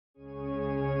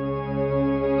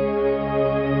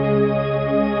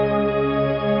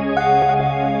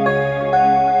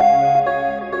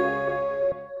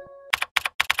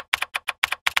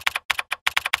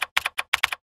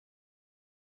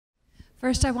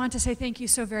First, I want to say thank you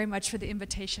so very much for the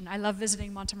invitation. I love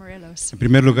visiting Montemorelos. En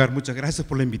primer lugar, muchas gracias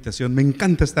por la invitación. Me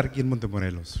encanta estar aquí en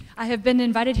Montemorelos. I have been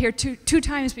invited here two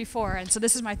times before, and so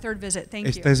this is my third visit. Thank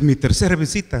Esta you. es mi tercera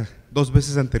visita. 2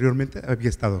 veces anteriormente había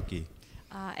estado aquí.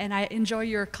 And I enjoy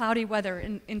your cloudy weather.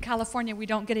 In California, we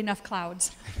don't get enough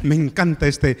clouds. Me encanta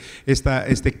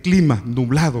este clima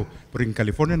nublado, porque en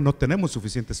California no tenemos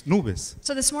suficientes nubes.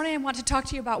 So this morning, I want to talk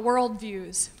to you about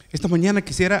worldviews, Esta mañana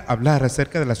quisiera hablar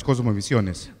acerca de las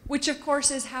cosmovisiones, which of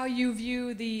course is how you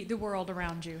view the world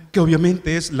around you. que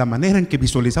obviamente es la manera en que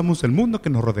visualizamos el mundo que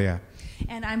nos rodea.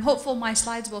 And I'm hopeful my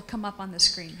slides will come up on the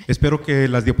screen. Espero que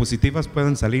las diapositivas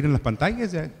puedan salir en las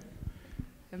pantallas. Ya.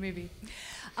 Maybe.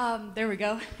 There we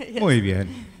go. Yes. Muy bien.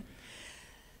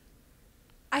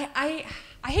 I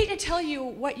hate to tell you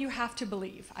what you have to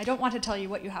believe. I don't want to tell you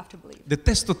what you have to believe.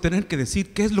 Detesto tener que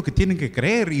decir qué es lo que tienen que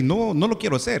creer y no lo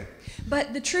quiero hacer.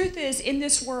 But the truth is, in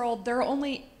this world, there are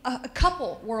only a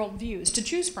couple worldviews to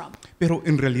choose from. Pero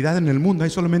en realidad en el mundo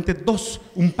hay solamente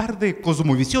un par de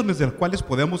cosmovisiones de las cuales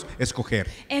podemos escoger.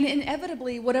 And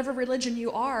inevitably, whatever religion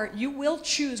you are, you will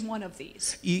choose one of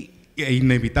these. E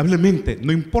inevitablemente,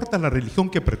 no importa la religión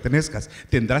que pertenezcas,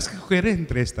 tendrás que escoger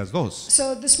entre estas dos.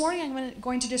 So this morning, I'm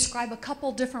going to describe a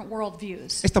couple different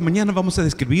worldviews. Esta mañana vamos a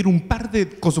describir un par de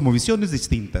cosmovisiones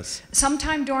distintas.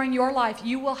 Sometime during your life,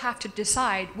 you will have to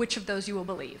decide which of those you will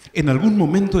believe. En algún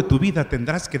momento de tu vida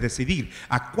tendrás que decidir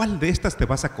a cuál de estas te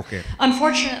vas a acoger.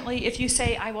 Unfortunately, if you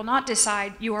say, I will not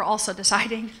decide, you are also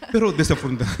deciding. Pero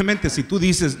desafortunadamente, si tú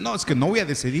dices, no, es que no voy a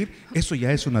decidir, eso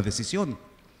ya es una decisión.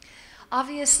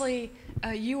 Obviously,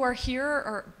 you are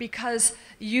here because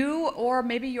you or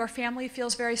maybe your family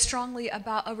feels very strongly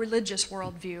about a religious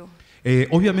worldview.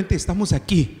 Obviamente estamos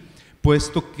aquí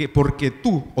porque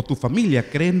tú o tu familia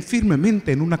creen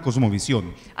firmemente en una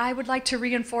cosmovisión. I would like to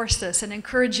reinforce this and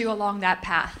encourage you along that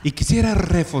path. Y quisiera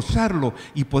reforzarlo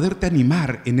y poderte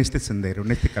animar en este sendero,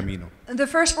 en este camino. The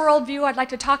first worldview I'd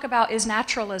like to talk about is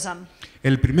naturalism.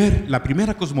 La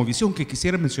primera cosmovisión que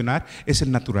quisiera mencionar es el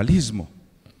naturalismo.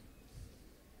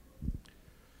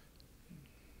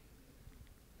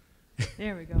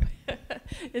 There we go.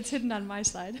 It's hidden on my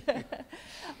slide.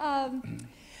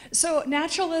 So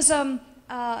naturalism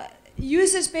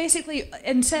uses basically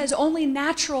and says only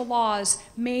natural laws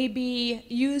may be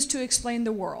used to explain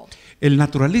the world. El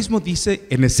naturalismo dice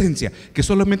en esencia que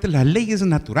solamente las leyes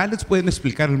naturales pueden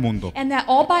explicar el mundo. And that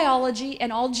all biology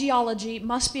and all geology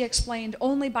must be explained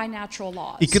only by natural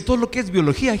laws. Y que todo lo que es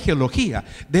biología y geología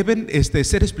deben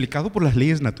ser explicado por las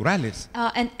leyes naturales.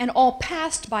 And all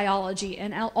past biology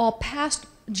and all past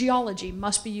geology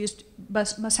must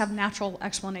have natural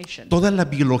explanation. Toda la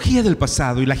biología del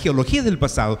pasado y la geología del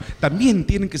pasado también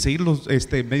tienen que seguir los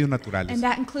medios naturales. And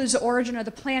that includes the origin of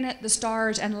the planet, the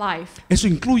stars, and life. Eso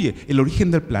incluye el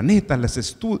origen del planeta, las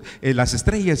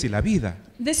estrellas y la vida.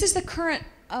 This is the current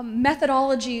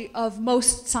methodology of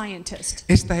most scientists.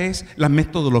 Esta es la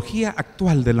metodología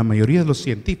actual de la mayoría de los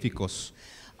científicos.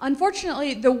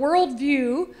 Unfortunately, the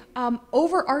worldview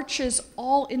overarches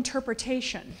all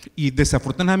interpretation. Y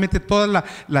desafortunadamente todas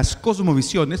las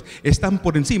cosmovisiones están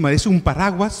por encima, es un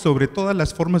paraguas sobre todas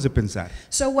las formas de pensar.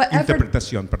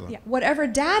 Interpretación, perdón. Yeah,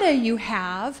 whatever data you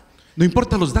have, no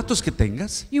importa los datos que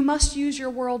tengas, you must use your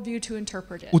worldview to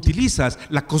interpret it. Utilizas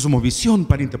la cosmovisión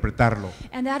para interpretarlo.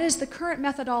 And that is the current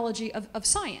methodology of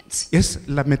science. Es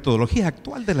la metodología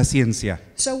actual de la ciencia.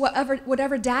 So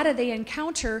whatever data they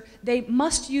encounter, they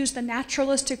must use the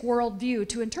naturalistic worldview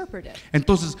to interpret it.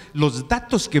 Entonces, los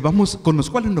datos con los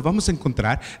cuales nos vamos a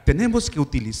encontrar, tenemos que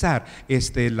utilizar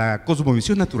la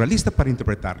cosmovisión naturalista para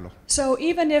interpretarlo. So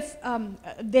even if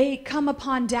they come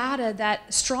upon data that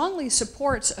strongly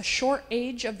supports a short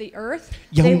age of the earth,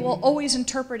 they will always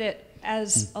interpret it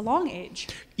as a long age.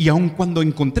 Y aun cuando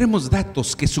encontremos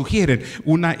datos que sugieren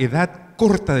una edad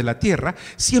corta de la Tierra,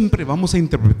 siempre vamos a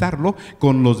interpretarlo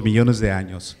con los millones de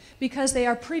años. Because they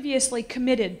are previously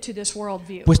committed to this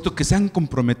worldview. Puesto que se han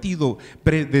comprometido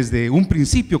desde un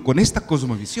principio con esta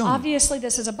cosmovisión. Obviously,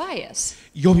 this is a bias.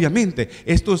 Y obviamente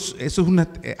esto es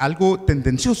algo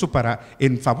tendencioso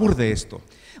en favor de esto.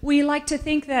 We like to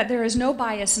think that there is no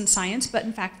bias in science, but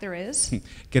in fact there is.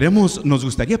 Nos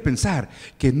gustaría pensar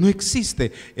que no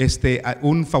existe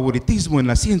un favoritismo en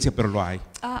la ciencia, pero lo hay.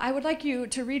 I would like you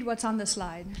to read what's on the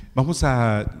slide. Vamos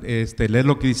a leer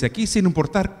lo que dice aquí, sin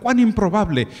importar cuán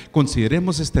improbable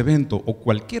consideremos este evento o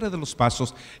cualquiera de los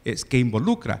pasos que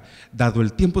involucra, dado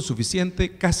el tiempo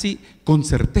suficiente, casi con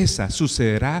certeza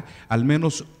sucederá al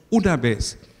menos una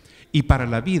vez. Y para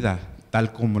la vida,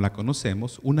 tal como la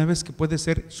conocemos, una vez que puede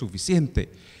ser suficiente.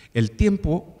 El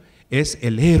tiempo es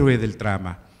el héroe del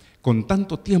drama. Con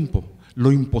tanto tiempo,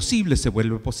 Lo imposible se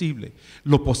vuelve posible,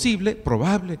 lo posible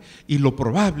probable y lo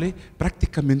probable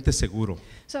prácticamente seguro.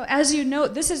 So as you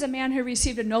know, this is a man who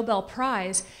received a Nobel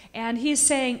Prize, and he's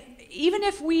saying, even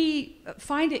if we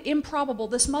find it improbable,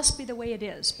 this must be the way it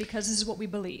is, because this is what we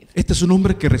believe. Este es un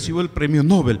hombre que recibió el premio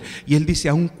Nobel y él dice,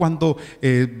 aun cuando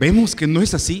vemos que no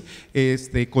es así,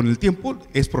 con el tiempo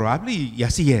es probable y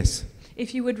así es.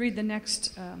 If you would read the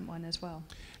next one as well.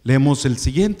 Leemos el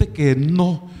siguiente, que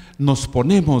no nos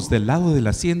ponemos del lado de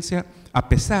la ciencia a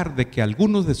pesar de que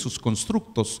algunos de sus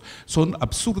constructos son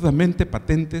absurdamente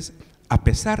patentes, a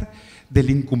pesar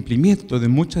del incumplimiento de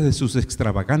muchas de sus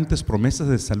extravagantes promesas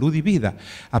de salud y vida,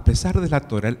 a pesar de la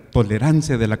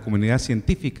tolerancia de la comunidad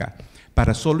científica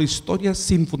para solo historias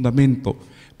sin fundamento,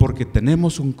 porque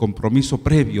tenemos un compromiso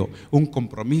previo, un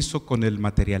compromiso con el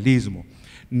materialismo.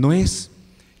 No es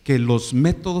que los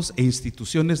métodos e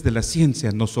instituciones de la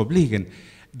ciencia nos obliguen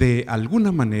de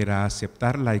alguna manera a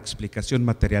aceptar la explicación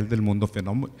material del mundo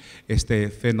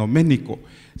fenoménico,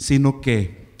 sino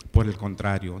que por el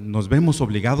contrario, nos vemos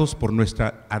obligados por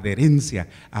nuestra adherencia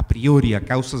a priori a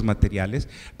causas materiales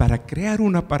para crear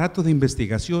un aparato de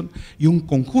investigación y un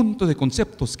conjunto de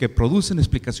conceptos que producen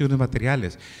explicaciones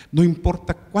materiales. No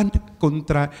importa cuán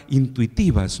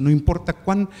contraintuitivas, no importa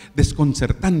cuán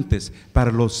desconcertantes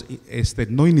para los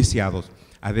no iniciados.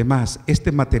 Además,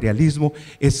 este materialismo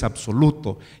es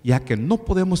absoluto, ya que no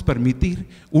podemos permitir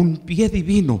un pie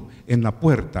divino en la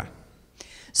puerta.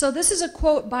 So this is a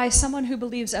quote by someone who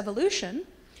believes evolution.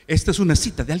 Esta es una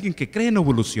cita de alguien que cree en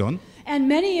evolución. And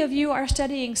many of you are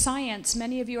studying science,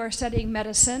 many of you are studying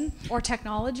medicine or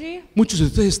technology. Muchos de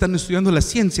ustedes están estudiando las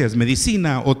ciencias,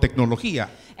 medicina o tecnología.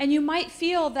 And you might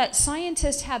feel that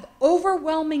scientists have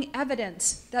overwhelming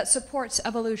evidence that supports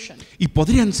evolution. Y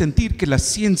podrían sentir que la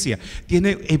ciencia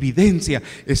tiene evidencia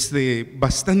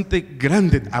bastante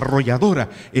grande, arrolladora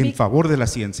en favor de la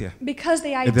ciencia. Because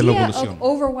the idea of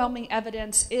overwhelming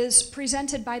evidence is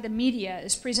presented by the media,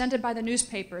 is presented by the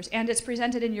newspapers, and it's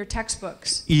presented in your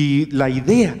textbooks. Y la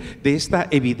idea de esta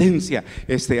evidencia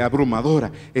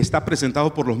abrumadora está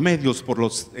presentado por los medios, por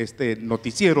los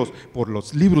noticieros, por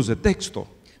los libros de texto.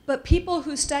 But people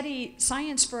who study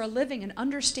science for a living and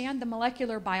understand the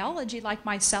molecular biology, like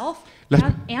myself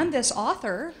and this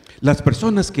author, las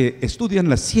personas que estudian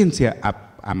la ciencia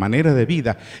a manera de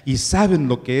vida y saben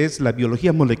lo que es la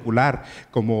biología molecular,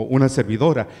 como una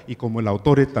servidora y como el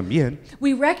autor también,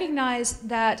 we recognize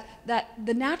that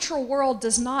the natural world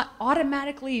does not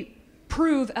automatically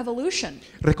prove evolution.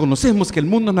 Reconocemos que el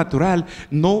mundo natural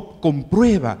no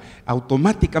comprueba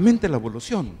automáticamente la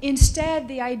evolución. Instead,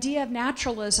 the idea of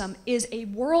naturalism is a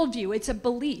worldview, it's a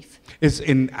belief.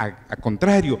 A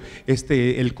contrario,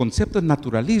 el concepto de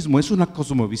naturalismo es una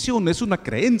cosmovisión, es una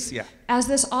creencia. As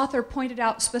this author pointed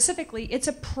out specifically, it's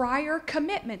a prior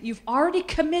commitment. You've already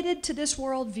committed to this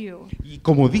worldview. Y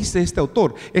como dice este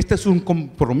autor, este es un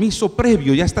compromiso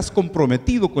previo, ya estás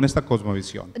comprometido con esta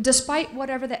cosmovisión. Despite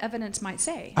whatever the evidence might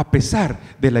say. A pesar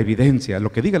de la evidencia,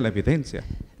 lo que diga la evidencia.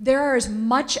 There is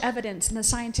much evidence in the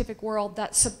scientific world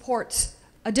that supports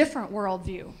a different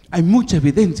worldview. Hay mucha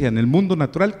evidencia en el mundo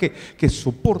natural que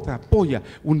soporta, apoya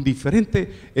un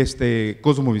diferente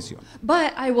cosmovisión.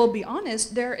 But I will be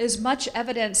honest, there is much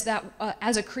evidence that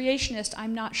as a creationist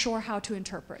I'm not sure how to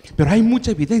interpret. Pero hay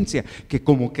mucha evidencia que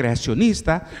como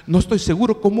creacionista no estoy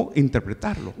seguro cómo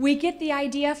interpretarlo. We get the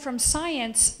idea from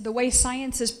science, the way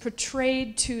science is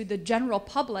portrayed to the general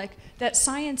public, that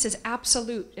science is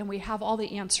absolute and we have all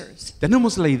the answers.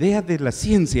 Tenemos la idea de la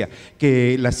ciencia,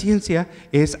 que la ciencia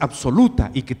es absoluta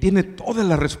y que tiene todas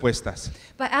las respuestas.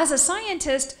 But as a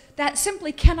scientist, that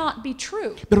simply cannot be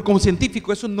true. Pero como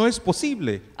científico eso no es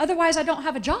posible. Otherwise, I don't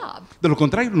have a job. De lo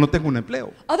contrario, no tengo un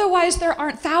empleo. Otherwise, there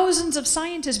aren't thousands of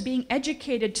scientists being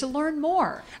educated to learn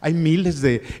more. Hay miles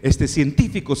de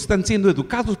científicos que están siendo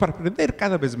educados para aprender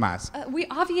cada vez más. We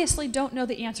obviously don't know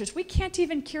the answers. We can't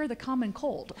even cure the common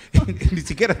cold. Ni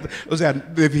siquiera, o sea,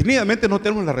 definitivamente no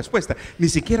tenemos la respuesta. Ni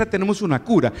siquiera tenemos una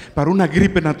cura para una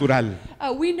gripe natural.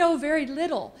 We know very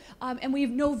little, and we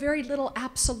know very little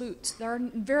absolutes.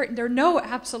 There are no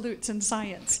absolutes in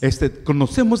science.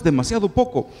 Conocemos demasiado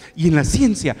poco y en la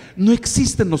ciencia no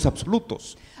existen los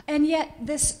absolutos. And yet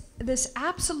this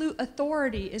absolute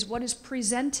authority is what is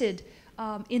presented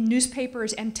in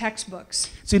newspapers and textbooks.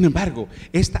 Sin embargo,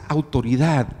 esta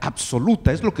autoridad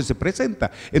absoluta es lo que se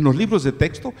presenta en los libros de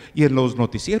texto y en los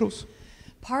noticieros.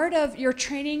 Part of your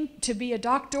training to be a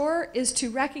doctor is to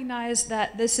recognize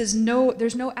that there's no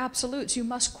absolutes. You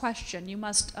must question. You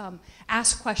must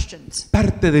ask questions.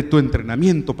 Parte de tu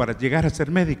entrenamiento para llegar a ser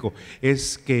médico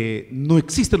es que no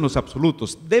existen los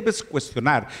absolutos. Debes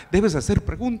cuestionar, debes hacer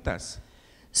preguntas.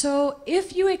 So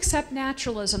if you accept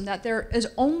naturalism, that there is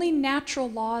only natural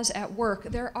laws at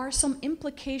work, there are some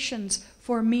implications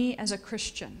for me as a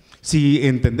Christian. Si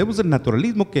entendemos el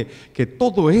naturalismo, que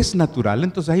todo es natural,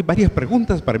 entonces hay varias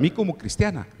preguntas para mí como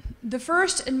cristiana. The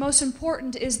first and most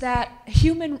important is that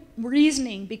human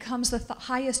reasoning becomes the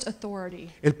highest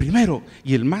authority. El primero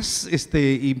y el más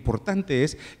importante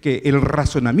es que el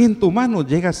razonamiento humano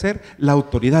llega a ser la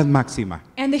autoridad máxima.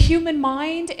 And the human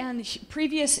mind and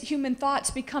previous human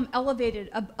thoughts become elevated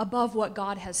above what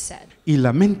God has said. Y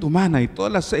la mente humana y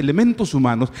todos los elementos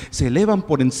humanos se elevan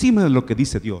por encima de lo que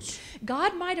dice Dios.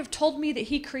 God might have told me that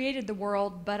he created the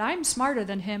world, but I'm smarter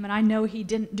than him and I know he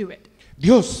didn't do it.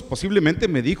 Dios posiblemente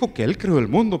me dijo que Él creó el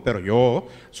mundo, pero yo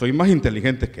soy más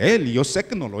inteligente que Él y yo sé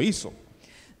que no lo hizo.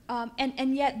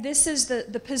 And yet this is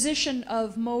the position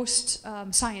of most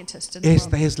scientists in the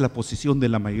Esta world. es la posición de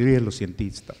la mayoría de los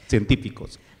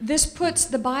científicos. This puts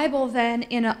the Bible then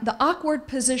in the awkward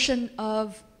position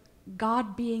of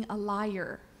God being a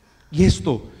liar. Y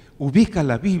esto ubica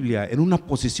la Biblia en una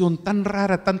posición tan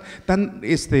rara, tan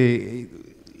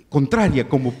contraria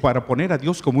como para poner a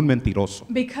Dios como un mentiroso.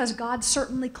 Because God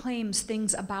certainly claims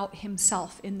things about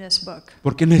himself in this book.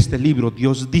 Porque en este libro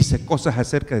Dios dice cosas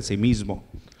acerca de sí mismo.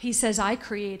 He says, I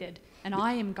created, and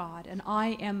I am God, and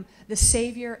I am the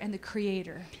Savior and the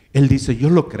Creator. Él dice, yo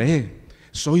lo creé,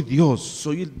 soy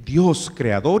el Dios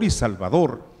creador y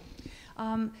salvador.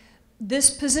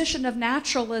 This position of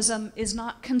naturalism is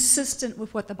not consistent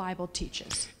with what the Bible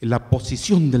teaches. La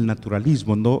posición del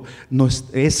naturalismo no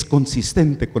es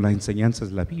consistente con las enseñanzas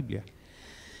de la Biblia.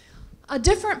 A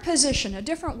different position, a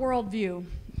different worldview,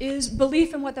 is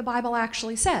belief in what the Bible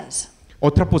actually says.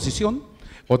 Otra posición,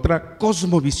 otra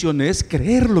cosmovisión es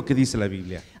creer lo que dice la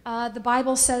Biblia. The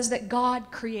Bible says that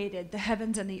God created the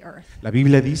heavens and the earth, La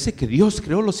Biblia dice que Dios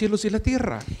creó los cielos y la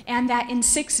tierra and that in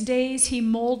 6 days he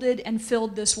molded and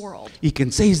filled this world, y que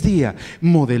en 6 días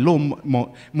modeló,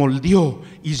 moldeó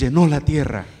y llenó la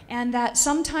tierra. and that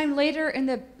sometime later in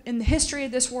the history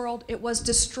of this world it was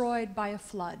destroyed by a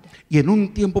flood. Y en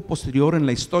un tiempo posterior en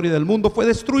la historia del mundo fue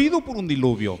destruido por un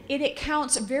diluvio. It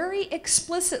counts very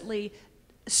explicitly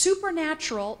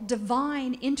supernatural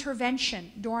divine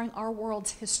intervention during our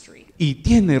world's history. Y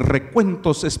tiene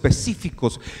recuentos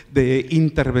específicos de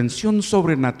intervención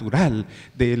sobrenatural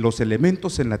de los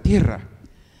elementos en la tierra.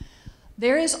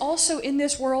 There is also in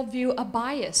this worldview a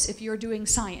bias if you're doing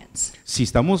science. Si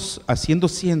estamos haciendo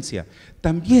ciencia,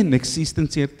 también existen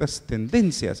ciertas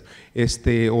tendencias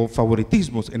o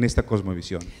favoritismos en esta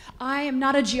cosmovisión. I am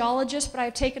not a geologist, but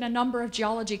I've taken a number of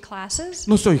geology classes.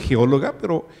 No soy geóloga,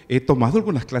 pero he tomado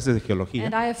algunas clases de And geología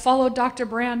I have followed Dr.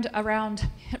 Brand around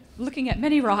looking at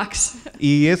many rocks.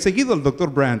 y he seguido al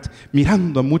Dr. Brandt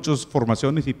mirando muchas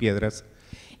formaciones y piedras.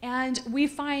 And we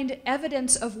find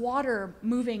evidence of water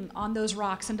moving on those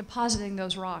rocks and depositing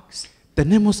those rocks.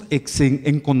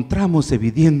 Encontramos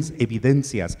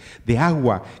evidencias de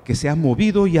agua que se ha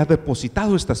movido y ha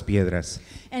depositado estas piedras.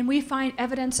 And we find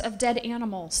evidence of dead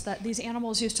animals, that these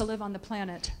animals used to live on the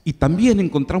planet. Y también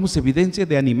encontramos evidencia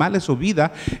de animales o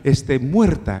vida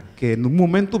muerta que en un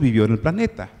momento vivió en el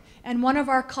planeta. And one of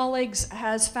our colleagues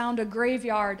has found a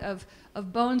graveyard of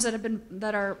bones that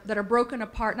are broken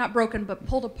apart, not broken but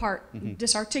pulled apart,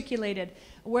 disarticulated,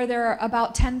 where there are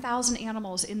about 10,000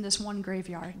 animals in this one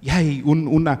graveyard. Y hay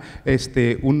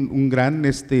un gran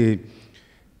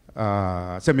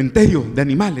cementerio de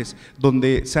animales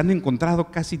donde se han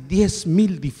encontrado casi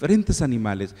 10,000 diferentes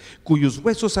animales cuyos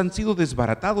huesos han sido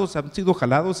desbaratados, han sido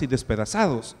jalados y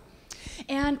despedazados.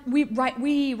 And we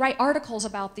write articles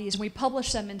about these, and we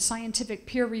publish them in scientific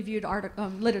peer-reviewed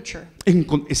literature.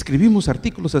 Escribimos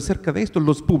artículos acerca de esto,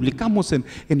 los publicamos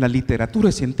en la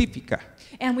literatura científica.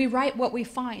 And we write what we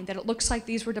find, that it looks like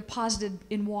these were deposited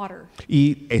in water.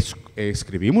 Y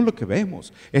escribimos lo que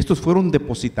vemos. Estos fueron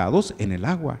depositados en el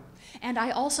agua. And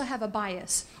I also have a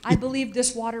bias. I believe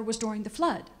this water was during the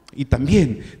flood. Y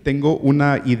también tengo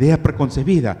una idea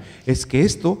preconcebida, es que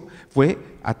esto fue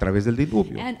a través del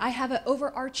diluvio. And I have an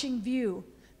overarching view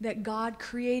that God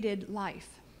created life.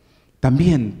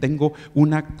 También tengo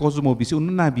una cosmovisión,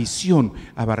 una visión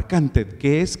abarcante,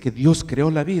 que es que Dios creó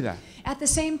la vida. At the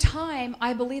same time,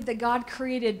 I believe that God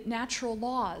created natural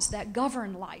laws that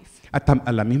govern life.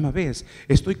 A la misma vez,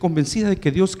 estoy convencida de que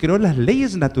Dios creó las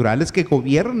leyes naturales que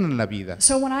gobiernan la vida.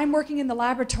 So when I'm working in the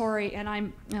laboratory and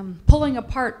I'm pulling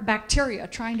apart bacteria,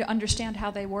 trying to understand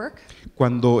how they work,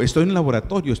 Cuando estoy en el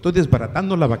laboratorio, estoy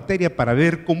desbaratando la bacteria para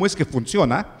ver cómo es que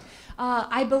funciona.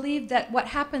 I believe that what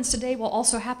happens today will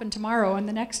also happen tomorrow and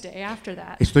the next day after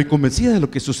that. Estoy convencida de lo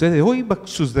que sucede hoy va a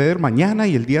suceder mañana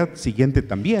y el día siguiente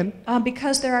también,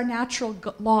 Because there are natural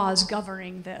laws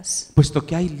governing this. puesto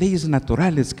que hay leyes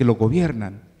naturales que lo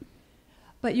gobiernan.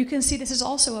 But you can see this is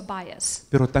also a bias.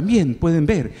 Pero también pueden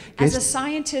ver que As a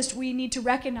scientist, we need to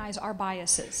recognize our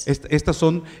biases. estas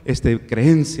son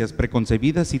creencias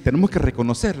preconcebidas y tenemos que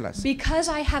reconocerlas. Because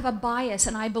I have a bias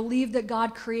and I believe that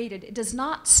God created, it does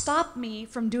not stop me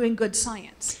from doing good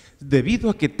science. Debido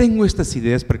a que tengo estas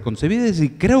ideas preconcebidas y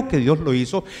creo que Dios lo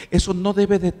hizo, eso no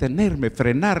debe detenerme,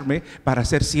 frenarme para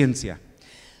hacer ciencia.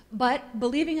 But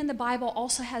believing in the Bible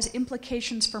also has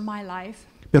implications for my life.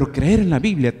 Pero creer en la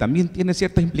Biblia también tiene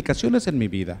ciertas implicaciones en mi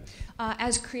vida.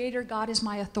 As creator, God is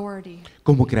my authority,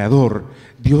 Como creador,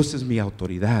 Dios es mi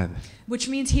autoridad, which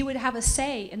means He would have a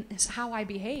say in how I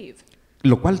behave.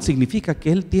 lo cual significa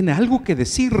que Él tiene algo que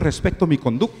decir respecto a mi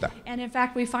conducta. And in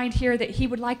fact, we find here that He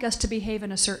would like us to behave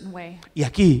in a certain way. Y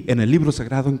aquí en el libro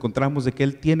sagrado encontramos de que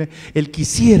Él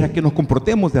quisiera que nos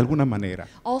comportemos de alguna manera.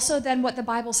 Also, then, what the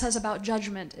Bible says about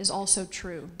judgment is also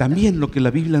true. También lo que la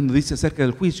Biblia nos dice acerca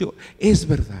del juicio es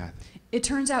verdad. It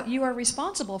turns out you are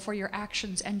responsible for your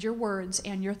actions and your words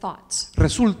and your thoughts.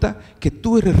 Resulta que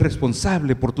tú eres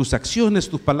responsable por tus acciones,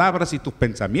 tus palabras y tus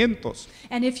pensamientos.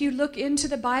 And if you look into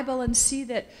the Bible and see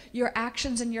that your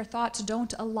actions and your thoughts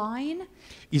don't align,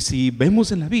 Y si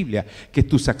vemos en la Biblia que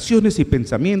tus acciones y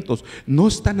pensamientos no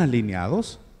están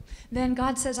alineados, then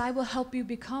God says, I will help you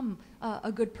become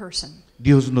a good person.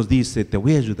 Dios nos dice, te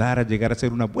voy a ayudar a llegar a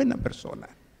ser una buena persona.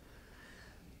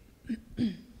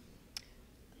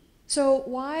 So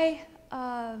why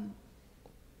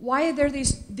are there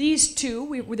these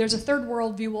two? There's a third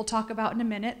worldview we'll talk about in a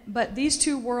minute, but these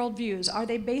two worldviews, are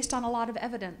they based on a lot of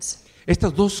evidence?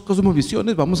 Estas dos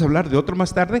cosmovisiones, vamos a hablar de otro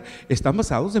más tarde, están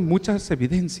basados en muchas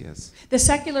evidencias. The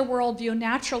secular worldview,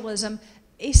 naturalism,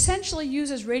 essentially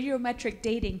uses radiometric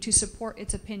dating to support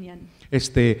its opinion.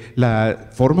 La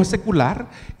forma secular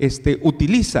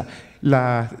utiliza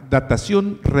la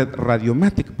datación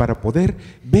radiomática para poder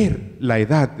ver la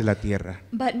edad de la Tierra.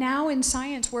 But now in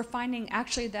science we're finding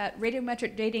actually that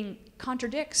radiometric dating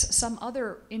contradicts some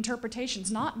other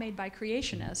interpretations not made by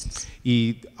creationists.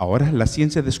 Y ahora la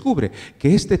ciencia descubre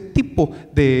que este tipo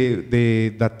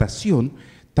de datación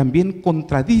también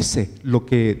contradice lo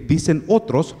que dicen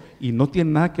otros y no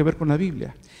tiene nada que ver con la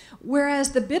Biblia.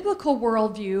 Whereas the biblical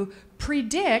worldview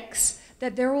predicts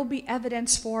that there will be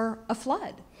evidence for a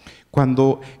flood.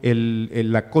 Cuando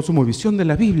la cosmovisión de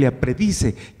la Biblia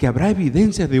predice que habrá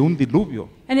evidencia de un diluvio.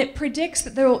 And it predicts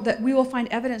that we will find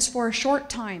evidence for a short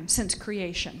time since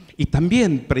creation. Y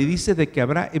también predice de que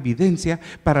habrá evidencia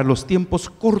para los tiempos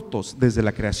cortos desde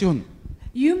la creación.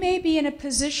 You may be in a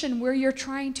position where you're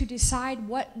trying to decide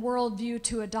what worldview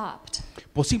to adopt.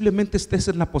 Posiblemente estés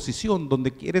en la posición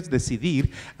donde quieres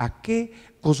decidir a qué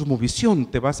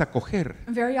cosmovisión te vas a acoger.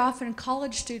 Very often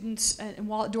college students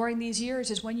during these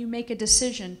years is when you make a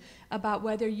decision about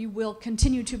whether you will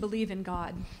continue to believe in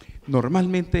God.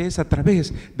 Normalmente es a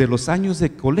través de los años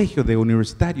de colegio, de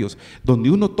universitarios, donde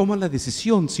uno toma la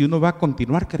decisión si uno va a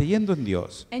continuar creyendo en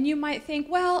Dios. And you might think,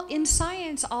 well, in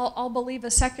science I'll believe a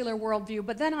secular worldview,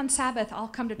 but then on Sabbath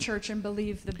I'll come to church and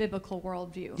believe the biblical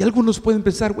worldview. Y algunos pueden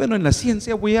pensar, bueno, en la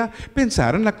ciencia voy a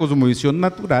pensar en la cosmovisión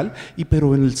natural,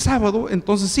 pero en el sábado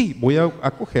entonces sí, voy a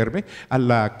acogerme a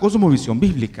la cosmovisión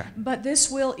bíblica. But this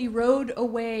will erode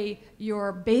away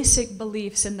your basic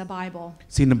beliefs in the Bible.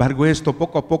 Sin embargo, esto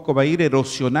poco a poco va a ir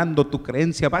erosionando tu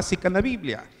creencia básica en la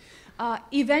Biblia.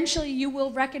 Eventually you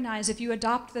will recognize if you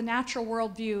adopt the natural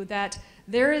worldview that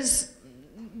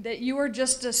you are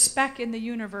just a speck in the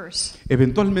universe.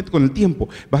 Eventualmente con el tiempo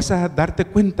vas a darte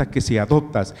cuenta que si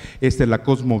adoptas la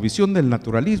cosmovisión del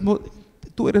naturalismo,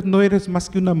 tú no eres más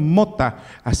que una mota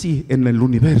así en el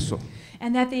universo.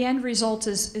 And that the end result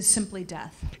is simply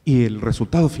death. Y el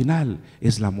resultado final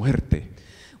es la muerte.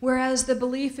 Whereas the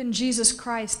belief in Jesus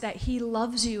Christ that He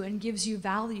loves you and gives you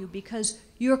value because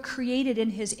you're created in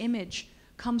His image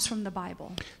comes from the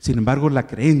Bible. Sin embargo, la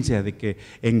creencia de que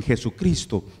en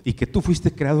Jesucristo y que tú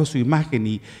fuiste creado a su imagen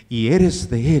y eres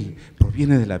de Él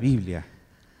proviene de la Biblia.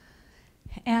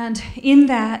 And in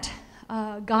that,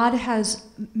 God has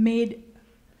made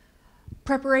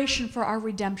preparation for our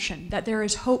redemption, that there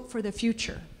is hope for the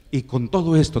future. Y con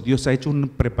todo esto, Dios ha hecho un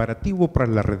preparativo para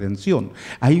la redención.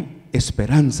 Hay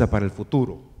esperanza para el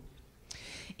futuro.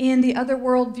 In the other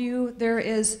worldview, there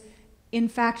is, in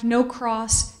fact, no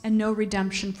cross and no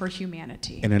redemption for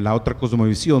humanity. En la otra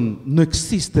cosmovisión no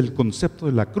existe el concepto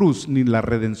de la cruz ni la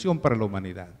redención para la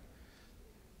humanidad.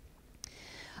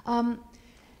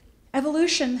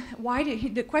 Evolution,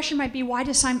 the question might be, why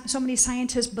do so many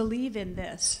scientists believe in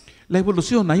this? La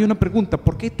evolución, hay una pregunta,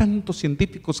 ¿por qué tantos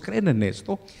científicos creen en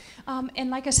esto? And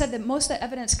like I said, that most of the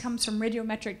evidence comes from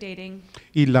radiometric dating.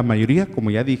 Y la mayoría, como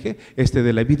ya dije,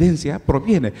 de la evidencia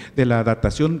proviene de la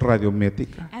datación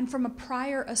radiométrica And from a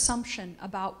prior assumption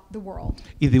about the world.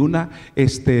 y de una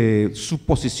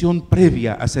suposición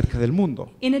previa acerca del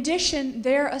mundo. In addition,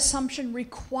 their assumption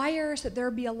requires that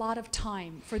there be a lot of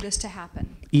time for this to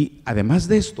happen. Y además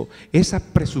de esto, esa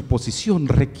presuposición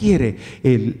requiere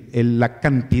la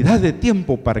cantidad de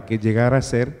tiempo para que llegara a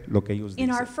ser lo que ellos In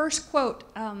dicen. our first quote,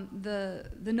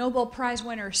 the Nobel Prize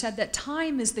winner said that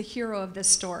time is the hero of this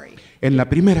story. En la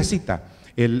primera cita,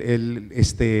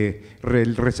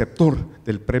 el receptor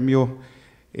del premio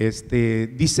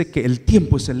dice que el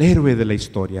tiempo es el héroe de la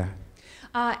historia.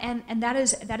 And that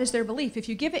is their belief. If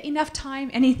you give it enough time,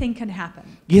 anything can happen.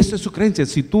 Y esa es su creencia.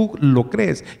 Si tú lo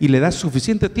crees y le das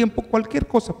suficiente tiempo, cualquier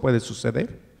cosa puede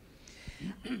suceder.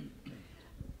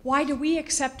 Why do we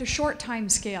accept a short time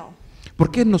scale?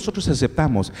 ¿Por qué nosotros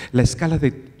aceptamos la escala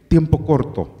de tiempo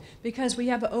corto? Because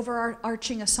we have an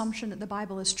overarching assumption that the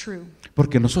Bible is true.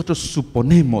 Porque nosotros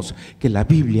suponemos que la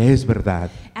Biblia es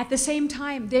verdad. At the same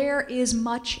time, there is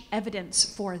much evidence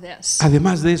for this.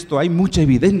 Además de esto, hay mucha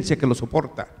evidencia que lo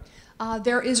soporta.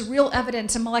 There is real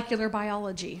evidence in molecular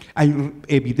biology. Hay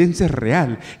evidencia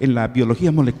real en la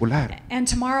biología molecular. And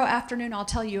tomorrow afternoon, I'll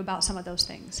tell you about some of those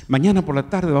things. Mañana por la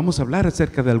tarde vamos a hablar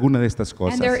acerca de alguna de estas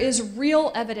cosas. And there is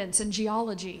real evidence in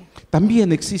geology.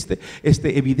 También existe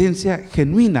evidencia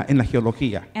genuina en la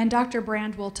geología. And Dr.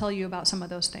 Brand will tell you about some of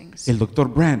those things. El Dr.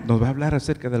 Brandt nos va a hablar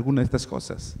acerca de alguna de estas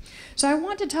cosas. So I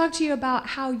want to talk to you about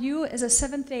how you as a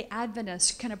Seventh-day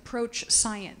Adventist can approach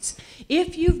science.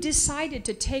 If you've decided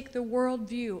to take the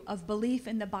worldview of belief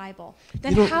in the Bible,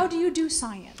 then how do you do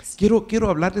science? Quiero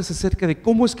hablarles acerca de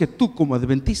cómo es que tú, como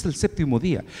adventista del séptimo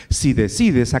día, si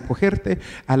decides acogerte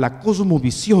a la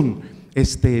cosmovisión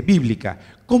bíblica,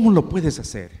 ¿cómo lo puedes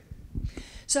hacer?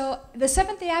 So the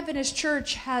Seventh-day Adventist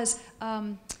Church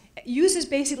uses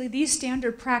basically these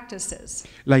standard practices.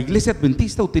 La iglesia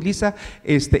adventista utiliza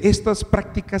estas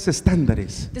prácticas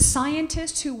estándares. The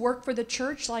scientists who work for the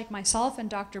church, like myself and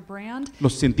Dr. Brand,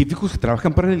 Los científicos que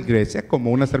trabajan para la iglesia,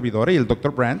 como una servidora y el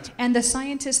Dr. Brandt, and the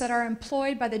scientists that are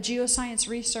employed by the Geoscience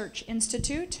Research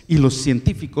Institute, y los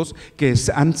científicos que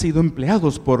han sido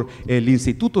empleados por el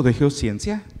Instituto de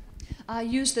Geociencia,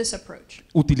 use this approach.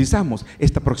 utilizamos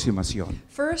esta aproximación.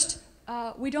 First,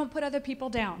 we don't put other people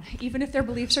down, even if their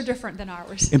beliefs are different than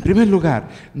ours. En primer lugar,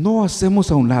 no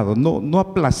hacemos a un lado, no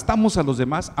aplastamos a los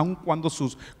demás, aun cuando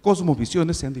sus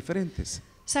cosmovisiones sean diferentes.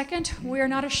 Second, we are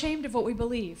not ashamed of what we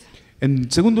believe.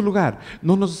 En segundo lugar,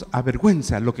 no nos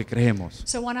avergüenza lo que creemos.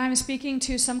 So when I'm speaking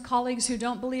to some colleagues who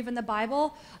don't believe in the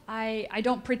Bible, I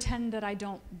don't pretend that I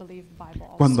don't believe the Bible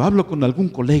also. Cuando hablo con algún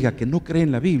colega que no cree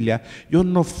en la Biblia, yo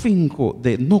no finjo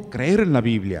de no creer en la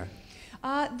Biblia.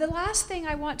 The last thing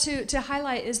I want to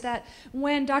highlight is that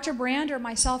when Dr. Brand or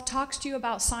myself talks to you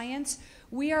about science,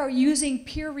 we are using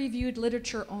peer-reviewed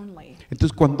literature only.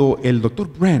 Entonces, cuando el Dr.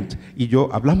 Brandt y yo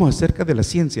hablamos acerca de la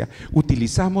ciencia,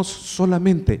 utilizamos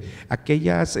solamente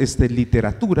aquellas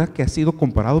literatura que ha sido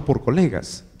comparado por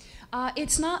colegas.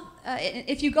 It's not.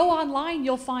 If you go online,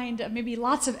 you'll find maybe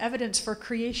lots of evidence for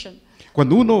creation.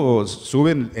 Cuando uno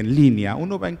sube en línea,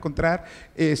 uno va a encontrar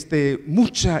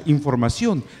mucha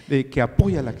información de que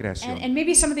apoya la creación. And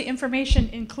maybe some of the information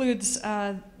includes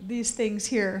these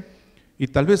things here. Y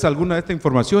tal vez alguna de esta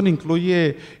información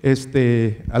incluye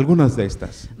algunas de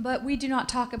estas. But we do not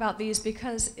talk about these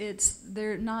because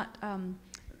they're not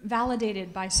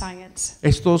validated by science.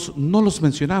 Estos no los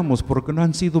mencionamos porque no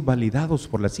han sido validados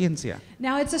por la ciencia.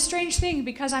 Now it's a strange thing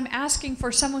because I'm asking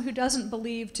for someone who doesn't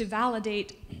believe to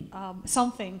validate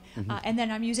something, and then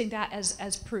I'm using that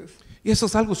as proof. Y eso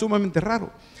es algo sumamente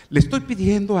raro. Le estoy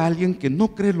pidiendo a alguien que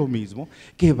no cree lo mismo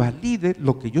que valide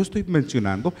lo que yo estoy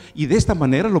mencionando y de esta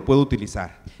manera lo puedo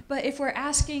utilizar. But if we're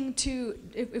asking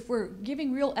if we're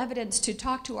giving real evidence to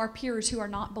talk to our peers who are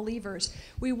not believers,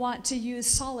 we want to use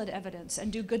solid evidence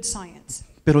and do good science.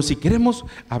 Pero si queremos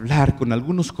hablar con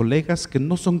algunos colegas que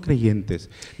no son creyentes,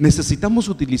 necesitamos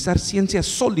utilizar ciencia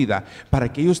sólida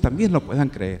para que ellos también lo puedan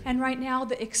creer. And right now,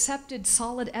 the accepted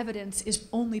solid evidence is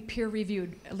only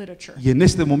peer-reviewed literature. Y en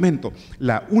este momento,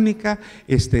 la única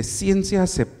ciencia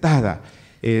aceptada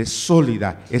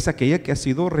sólida es aquella que ha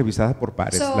sido revisada por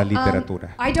pares, la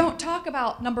literatura. I don't talk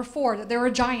about number 4, that there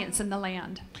are giants in the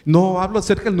land. No hablo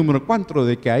acerca del número 4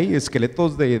 de que hay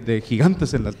esqueletos de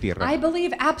gigantes en la tierra. I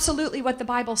believe absolutely what the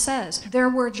Bible says. There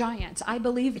were giants. I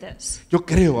believe this. Yo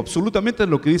creo absolutamente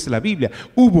lo que dice la Biblia.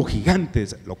 Hubo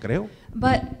gigantes, lo creo.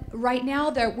 But right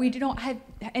now, we don't have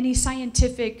any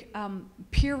scientific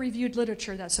peer-reviewed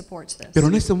literature that supports this. Pero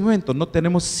en este momento no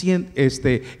tenemos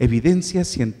evidencia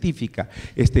científica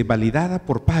validada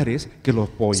por pares que lo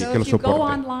apoye, So que lo if you go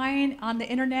soporte. online on the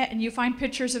internet and you find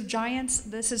pictures of giants,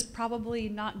 this is probably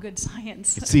not good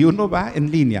science. Si uno va en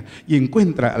línea y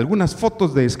encuentra algunas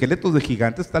fotos de esqueletos de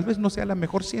gigantes, tal vez no sea la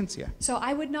mejor ciencia. So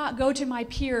I would not go to my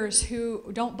peers who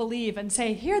don't believe and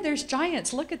say, "Here, there's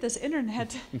giants. Look at this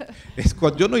internet."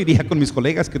 Yo no iría con mis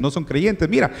colegas que no son creyentes.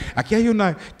 Mira, aquí hay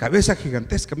una cabeza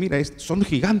gigantesca. Mira, son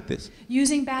gigantes.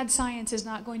 Using bad science is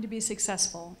not going to be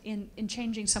successful in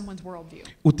changing someone's worldview.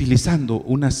 Utilizando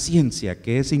una ciencia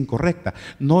que es incorrecta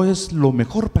no es lo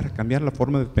mejor para cambiar la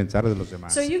forma de pensar de los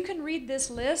demás. So you can read this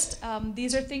list.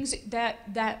 These are things that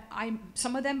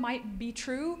some of them might be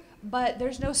true, but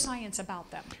there's no science about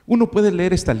them. Uno puede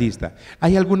leer esta lista.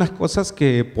 Hay algunas cosas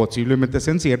que posiblemente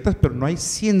sean ciertas, pero no hay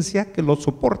ciencia que lo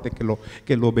soporte,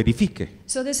 que lo verifique.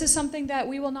 So this is something that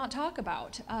we will not talk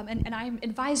about, and I'm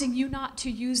advising you not to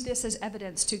use this as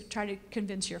evidence to try to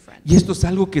convince your friends. Y esto es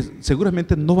algo que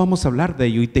seguramente no vamos a hablar de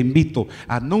ello y te invito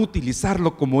a no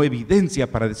utilizarlo como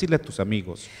evidencia para decirle a tus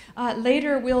amigos.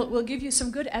 Later, we'll give you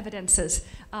some good evidences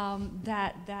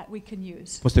that we can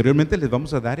use. Posteriormente les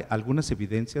vamos a dar algunas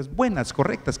evidencias buenas,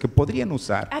 correctas, que podrían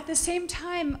usar. At the same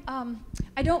time,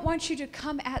 I don't want you to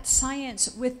come at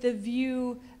science with the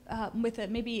view, with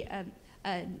maybe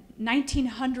a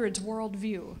 1900s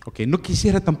worldview. Okay, no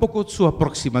quisiera tampoco su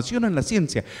aproximación en la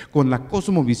ciencia con la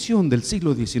cosmovisión del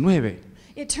siglo XIX.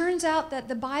 It turns out that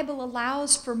the Bible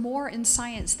allows for more in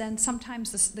science than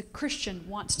sometimes the Christian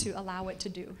wants to allow it to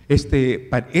do.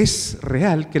 Es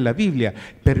real que la Biblia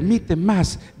permite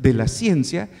más de la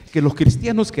ciencia que los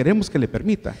cristianos queremos que le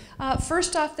permita.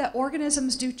 First off, that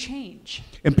organisms do change.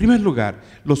 En primer lugar,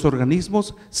 los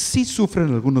organismos sí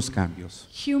sufren algunos cambios.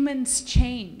 Humans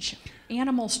change.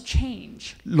 Animals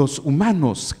change. Los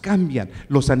humanos cambian,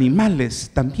 los animales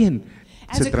también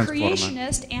se As a transforman.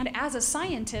 creationist and as a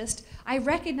scientist, I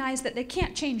recognize that they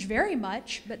can't change very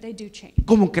much, but they do change.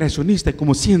 Como creacionista y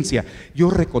como ciencia, yo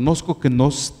reconozco que no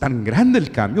es tan grande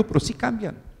el cambio, pero sí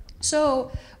cambian.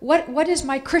 So, what is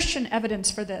my Christian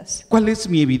evidence for this? ¿Cuál es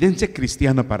mi evidencia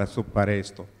cristiana para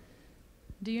esto?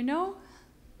 Do you know?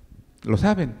 ¿Lo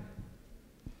saben?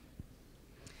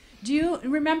 Do you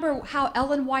remember how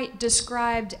Ellen White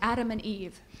described Adam and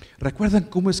Eve? ¿Recuerdan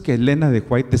cómo es que Elena de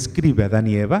White describe a Adán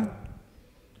y Eva?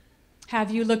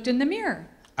 Have you looked in the mirror?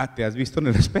 ¿Te has visto en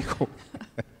el espejo?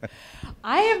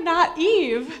 I am not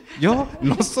Eve. Yo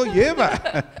no soy Eva.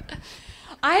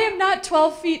 I am not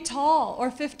 12 feet tall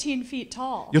or 15 feet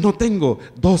tall. Yo no tengo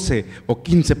 12 o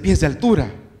 15 pies de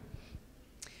altura.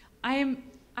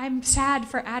 I'm sad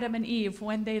for Adam and Eve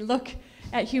when they look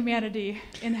at humanity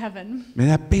in heaven. Me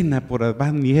da pena por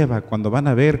Adán y Eva cuando van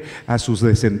a ver a sus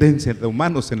descendencias de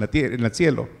humanos en el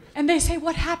cielo. And they say,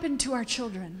 "What happened to our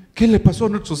children?" ¿Qué le pasó a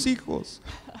nuestros hijos?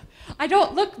 I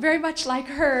don't look very much like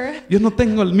her. Yo no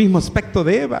tengo el mismo aspecto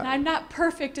de And Eva. I'm not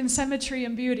perfect in symmetry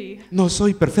and beauty. No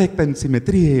soy perfecta en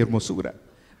simetría y hermosura.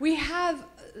 We have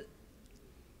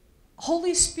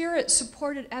Holy Spirit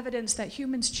supported evidence that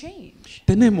humans change.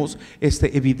 Tenemos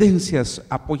evidencias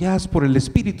apoyadas por el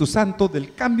Espíritu Santo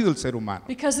del cambio del ser humano.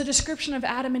 Because the description of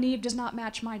Adam and Eve does not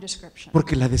match my description.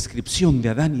 Porque la descripción de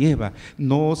Adán y Eva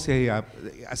no se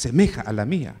asemeja a la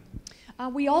mía.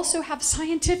 We also have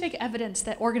scientific evidence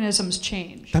that organisms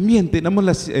change. También tenemos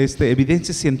las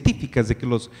evidencias científicas de que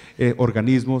los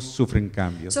organismos sufren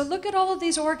cambios. So look at all of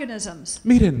these organisms.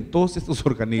 Miren todos estos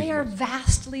They are organismos,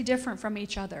 vastly different from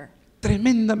each other.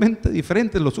 tremendamente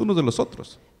diferentes los unos de los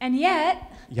otros. And yet,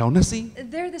 Y aún así,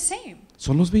 they're the same.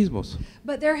 son los mismos.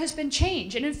 But there has been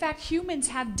change. And in fact, humans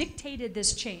have dictated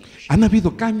this change. Han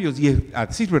habido cambios y, a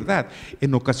decir verdad,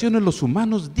 en ocasiones los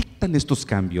humanos dictan estos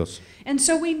cambios. And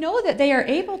so we know that they are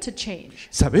able to change.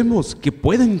 Sabemos que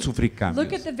pueden sufrir Look at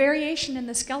cambios. the variation in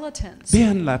the skeletons.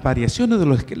 Vean las variaciones de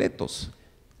los esqueletos.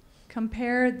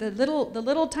 Compare the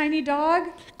little tiny dog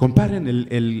Comparen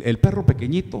el perro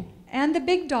pequeñito and the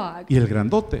big dog. y el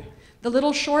grandote. The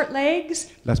little short legs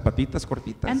Las patitas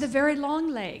cortitas and the very long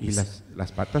y legs.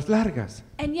 las patas largas.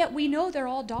 And yet we know they're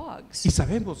all dogs. Y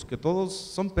sabemos que todos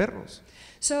son perros.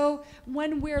 So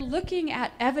when we're looking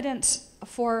at evidence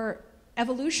for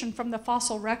evolution from the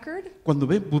fossil record, Cuando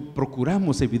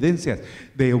procuramos evidencias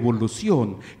de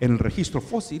evolución en el registro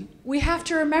fósil, we have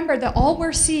to remember that all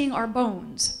we're seeing are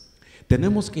bones.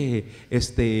 tenemos que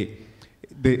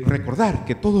recordar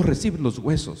que todos reciben los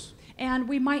huesos. And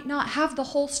we might not have the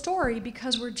whole story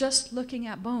because we're just looking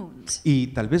at bones.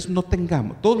 Y tal vez no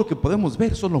tengamos, todo lo que podemos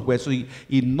ver son los huesos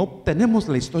y no tenemos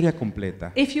la historia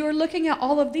completa. If you were looking at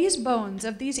all of these bones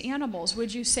of these animals,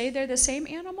 would you say they're the same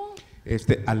animal?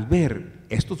 Al ver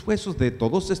estos huesos de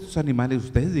todos estos animales,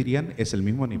 ustedes dirían, ¿es el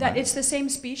mismo That animal? it's the same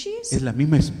species? ¿Es la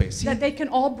misma especie? That they can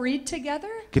all breed together?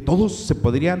 Que todos se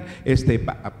podrían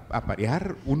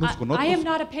aparear unos con I am otros.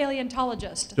 not a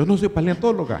paleontologist. Yo no soy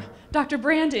paleontóloga. Dr.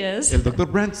 Brand is. El doctor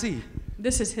Brandt sí.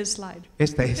 This is his slide.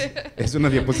 Esta es una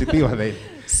diapositiva de él.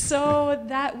 So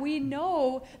that we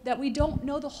know that we don't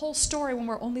know the whole story when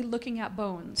we're only looking at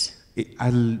bones.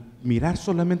 Al mirar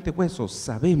solamente huesos,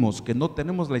 sabemos que no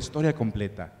tenemos la historia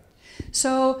completa.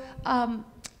 So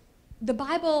the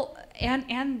Bible,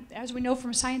 and as we know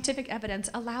from scientific evidence,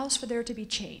 allows for there to be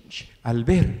change. Al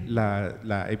ver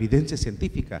la evidencia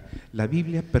científica, la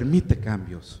Biblia permite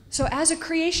cambios. So as a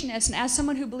creationist and as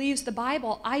someone who believes the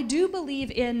Bible, I do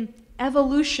believe in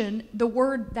evolution, the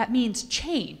word that means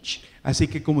change. Así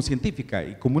que como científica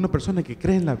y como una persona que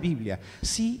cree en la Biblia,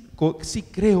 sí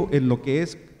creo en lo que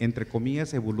es, entre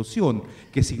comillas, evolución,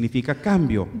 que significa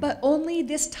cambio, But only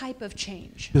this type of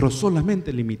change. pero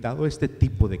solamente limitado a este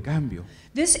tipo de cambio.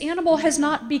 This animal has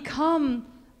not become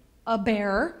a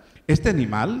bear. Este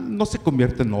animal no se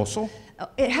convierte en oso,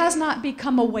 It has not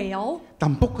become a whale.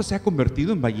 tampoco se ha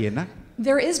convertido en ballena.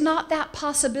 There is not that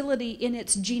possibility in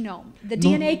its genome. The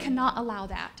No. DNA cannot allow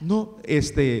that. No,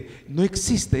 no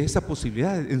existe esa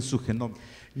posibilidad en su genoma.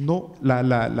 No,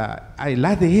 el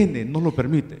ADN no lo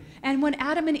permite. And when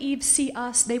Adam and Eve see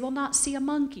us, they will not see a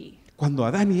monkey. Cuando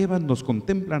Adán y Eva nos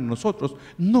contemplan a nosotros,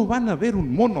 no van a ver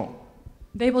un mono,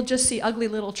 They will just see ugly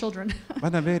little children.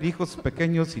 van a ver hijos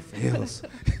pequeños y feos.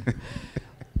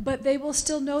 But they will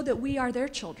still know that we are their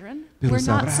children. Pero We're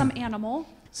not sabrán. some animal.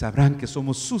 Sabrán que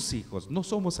somos sus hijos, no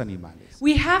somos animales.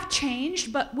 We have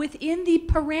changed, but within the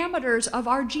parameters of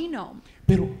our genome.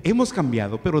 Pero hemos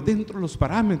cambiado, pero dentro de los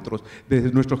parámetros de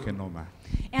nuestro genoma.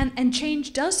 And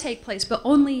change does take place, but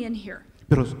only in here.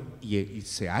 Pero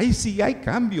sí hay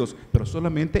cambios, pero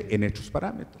solamente en estos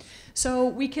parámetros. So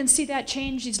we can see that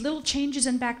change, these little changes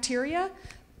in bacteria,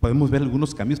 Podemos ver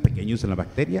algunos cambios pequeños en la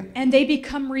bacteria and they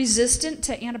become resistant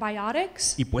to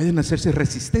antibiotics, y pueden hacerse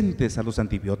resistentes a los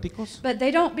antibióticos, but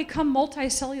they don't become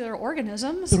multicellular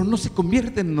organisms. pero no se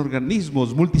convierten en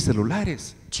organismos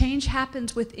multicelulares. Change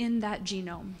happens within that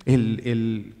genome.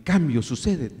 El cambio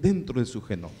sucede dentro de su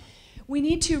genoma. We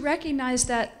need to recognize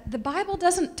that the Bible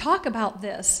doesn't talk about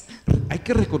this. Hay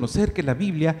que reconocer que la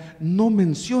Biblia no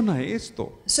menciona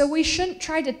esto. So we shouldn't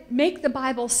try to make the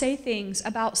Bible say things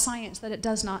about science that it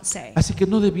does not say. Así que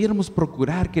no debiéramos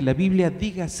procurar que la Biblia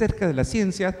diga acerca de la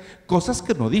ciencia cosas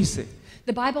que no dice.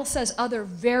 The Bible says other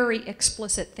very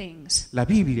explicit things. La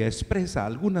Biblia expresa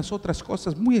algunas otras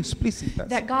cosas muy explícitas.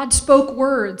 That God spoke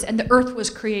words and the earth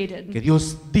was created. Que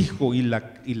Dios dijo y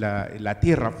la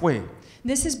tierra fue.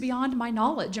 This is beyond my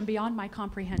knowledge and beyond my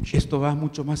comprehension. Esto va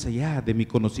mucho más allá de mi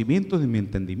conocimiento, de mi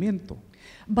entendimiento.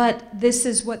 But this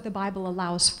is what the Bible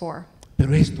allows for.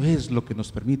 Pero esto es lo que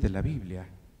nos permite la Biblia.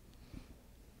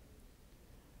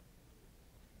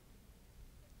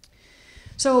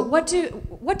 So what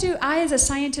do I as a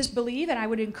scientist believe, and I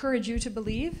would encourage you to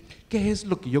believe? ¿Qué es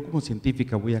lo que yo como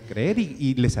científica voy a creer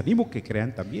y les animo que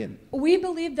crean también? We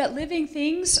believe that living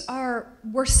things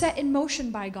were set in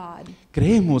motion by God.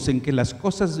 Creemos en que las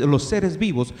cosas, los seres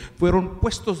vivos fueron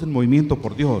puestos en movimiento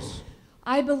por Dios.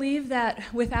 I believe that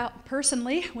without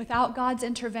God's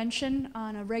intervention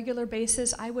on a regular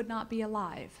basis, I would not be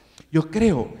alive. Yo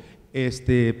creo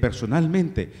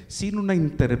personalmente, sin una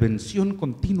intervención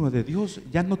continua de Dios,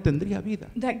 ya no tendría vida.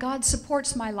 That God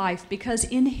supports my life because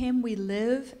in Him we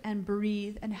live and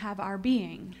breathe and have our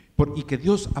being. Y que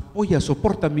Dios apoya,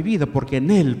 soporta mi vida, porque en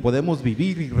Él podemos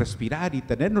vivir y respirar y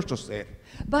tener nuestro ser.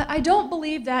 But I don't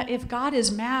believe that if God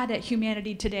is mad at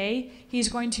humanity today, He's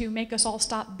going to make us all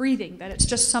stop breathing, that it's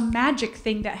just some magic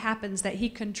thing that happens that He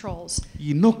controls.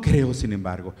 Y no creo, sin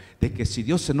embargo, de que si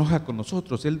Dios se enoja con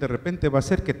nosotros, Él de repente va a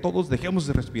hacer que todos dejemos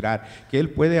de respirar, que Él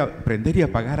puede prender y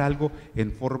apagar algo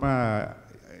en forma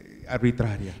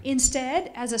arbitraria.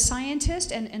 Instead, as a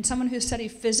scientist and someone who studied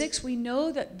physics, we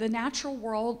know that the natural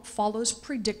world follows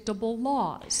predictable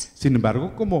laws. Sin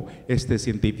embargo, como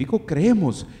científico,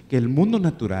 creemos que el mundo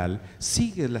natural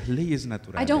sigue las leyes I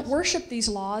naturales. don't worship these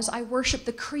laws, I worship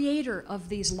the creator of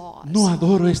these laws. No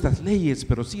adoro estas leyes,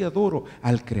 pero sí adoro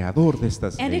al creador de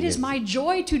estas And it is leyes. my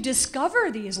joy to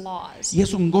discover these laws. Y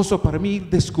es un gozo para mí ir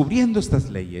descubriendo estas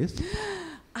leyes.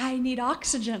 I need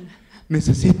oxygen.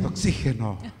 necesito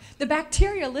oxígeno. The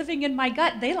bacteria living in my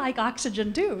gut, they like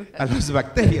oxygen too. A las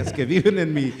bacterias que viven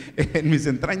en mis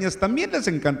entrañas también les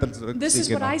encanta el oxígeno. This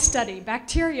is what I study,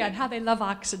 bacteria and how they love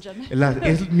oxygen.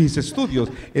 Es mis estudios,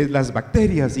 es las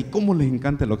bacterias y cómo les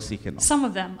encanta el oxígeno. Some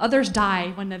of them, others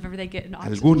die whenever they get an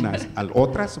oxygen. Algunas,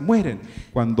 otras mueren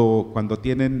cuando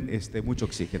tienen mucho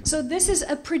oxígeno. So this is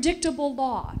a predictable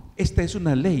law. Esta es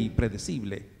una ley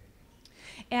predecible.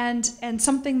 And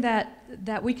something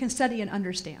that we can study and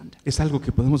understand. Es algo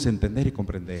que podemos entender y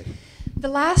comprender. The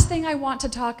last thing I want to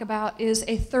talk about is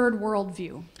a third world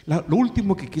view. Lo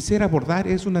último que quisiera abordar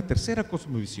es una tercera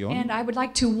cosmovisión. And I would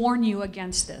like to warn you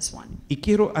against this one. Y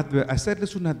quiero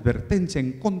hacerles una advertencia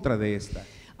en contra de esta.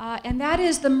 And that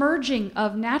is the merging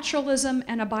of naturalism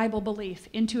and a Bible belief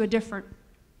into a different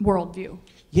worldview.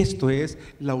 Y esto es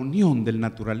la unión del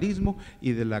naturalismo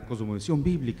y de la cosmovisión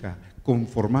bíblica,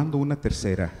 conformando una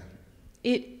tercera.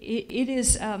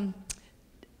 It's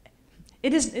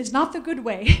not the good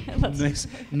way.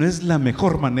 No es la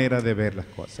mejor manera de ver las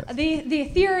cosas.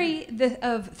 The theory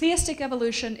of theistic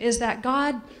evolution is that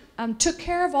God took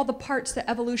care of all the parts that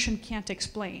evolution can't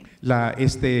explain. La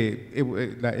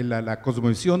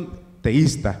cosmovisión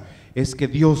teísta es que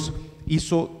Dios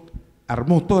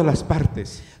armó todas las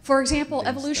partes. For example,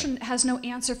 evolution has no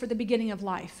answer for the beginning of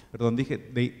life. Perdón,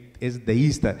 es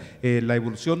deísta. La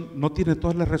evolución no tiene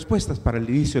todas las respuestas para el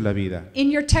inicio de la vida.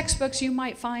 In your textbooks, you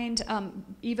might find,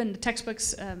 even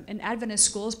textbooks in Adventist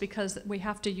schools, because we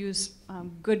have to use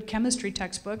good chemistry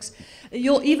textbooks,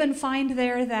 you'll even find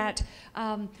there that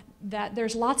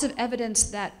there's lots of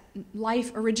evidence that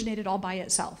life originated all by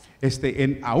itself.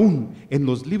 Aún en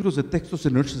los libros de textos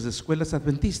en nuestras escuelas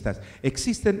adventistas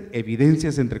existen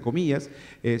evidencias, entre comillas,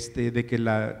 de que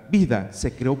la vida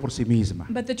se creó por sí misma.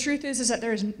 But the truth is that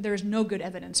there is no good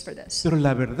evidence for this. Pero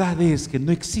la verdad es que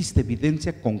no existe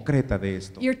evidencia concreta de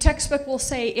esto. Your textbook will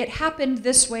say it happened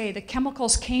this way. The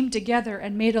chemicals came together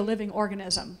and made a living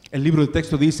organism. El libro de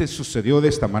texto dice sucedió de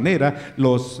esta manera,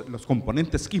 los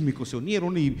componentes químicos se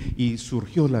unieron y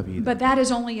surgió la vida. But that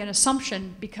is only an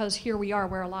assumption, because here we are,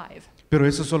 we're alive. Pero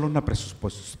eso es solo una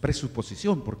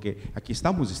presuposición, porque aquí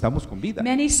estamos con vida.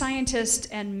 Many scientists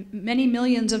and many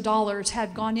millions of dollars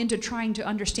have gone into trying to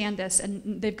understand this,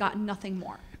 and they've gotten nothing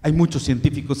more. Hay muchos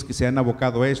científicos que se han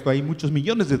abocado a esto, hay muchos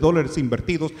millones de dólares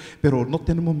invertidos, pero no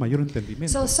tenemos mayor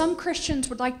entendimiento. So some Christians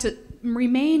would like to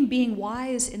remain being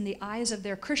wise in the eyes of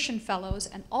their Christian fellows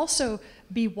and also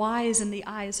be wise in the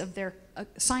eyes of their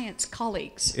science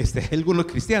colleagues. Algunos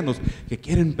cristianos que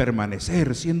quieren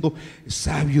permanecer siendo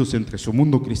sabios entre su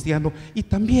mundo cristiano y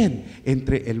también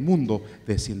entre el mundo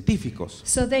de científicos.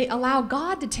 So they allow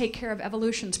God to take care of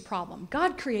evolution's problem.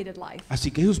 God created life.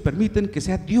 Así que ellos permiten que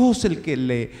sea Dios el que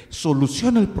le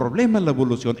soluciona el problema de la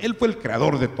evolución. Él fue el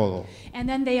creador de todo. And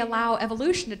then they allow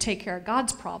evolution to take care of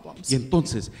God's problems. Y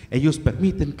entonces ellos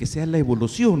permiten que sea la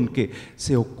evolución que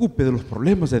se ocupe de los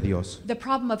problemas de Dios. The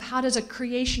problem of how does a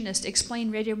creationist explain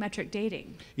radiometric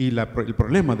dating? Y el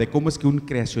problema de cómo es que un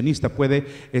creacionista puede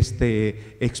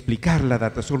explicar la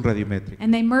datación radiométrica.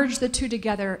 And they merge the two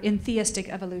together in theistic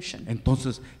evolution.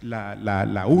 Entonces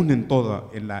la unen toda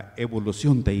en la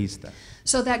evolución teísta.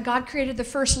 So that God created the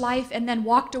first life and then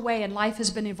walked away, and life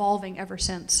has been evolving ever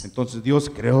since. Entonces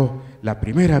Dios creó la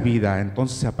primera vida,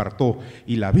 entonces se apartó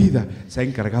y la vida se ha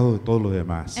encargado de todo lo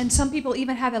demás. And some people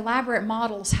even have elaborate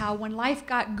models how when life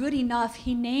got good enough,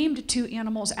 he named two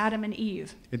animals, Adam and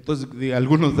Eve. Entonces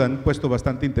algunos han puesto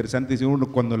bastante interesante, dicen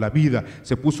uno, cuando la vida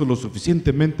se puso lo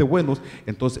suficientemente buenos,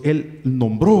 entonces él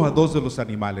nombró a dos de los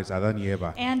animales, Adán y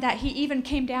Eva. And that he even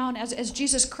came down as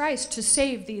Jesus Christ to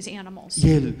save these animals.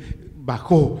 Y él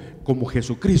bajó como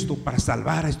Jesucristo para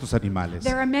salvar a estos animales.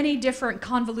 There are many different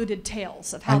convoluted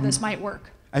tales of how this might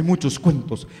work. Hay muchos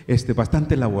cuentos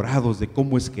bastante elaborados de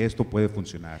cómo es que esto puede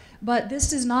funcionar. But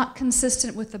this is not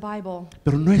consistent with the Bible.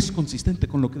 Pero no es consistente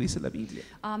con lo que dice la Biblia.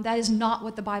 That is not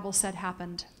what the Bible said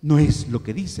happened. No es lo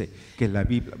que dice que la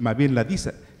Biblia, más bien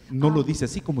no lo dice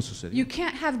así como sucedió. You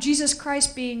can't have Jesus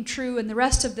Christ being true and the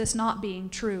rest of this not being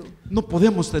true. No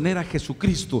podemos tener a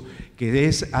Jesucristo que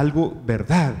es algo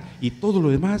verdad y todo lo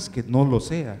demás que no lo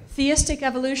sea. Theistic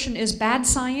evolution is bad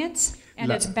science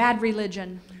and it's bad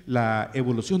religion. La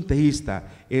evolución teísta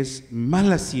es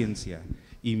mala ciencia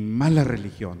y mala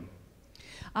religión.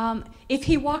 If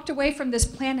he walked away from this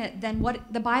planet, then what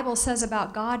the Bible says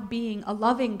about God being a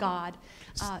loving God,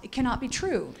 it cannot be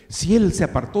true. Si él se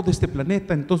apartó de este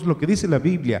planeta, entonces lo que dice la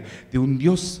Biblia de un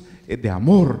Dios de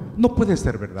amor no puede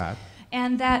ser verdad.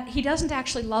 and that he doesn't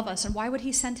actually love us, and why would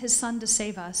he send his son to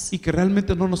save us? Y que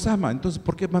realmente no nos ama. Entonces,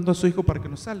 ¿por qué mandó a su hijo para que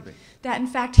nos salve? That in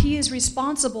fact he is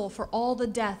responsible for all the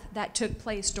death that took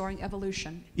place during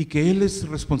evolution. Y que él es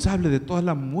responsable de toda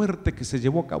la muerte que se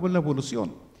llevó a cabo en la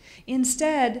evolución.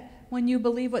 Instead, when you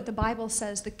believe what the Bible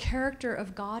says, the character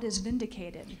of God is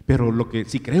vindicated. Pero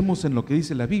si creemos en lo que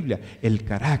dice la Biblia, el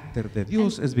carácter de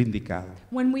Dios es vindicado.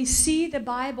 When we see the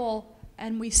Bible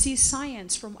and we see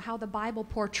science from how the Bible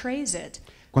portrays it,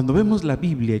 Cuando vemos la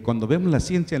Biblia y cuando vemos la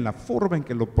ciencia en la forma en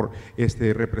que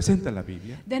representa la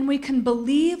Biblia, then we can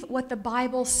believe what the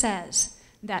Bible says,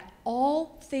 that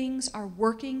all things are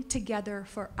working together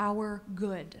for our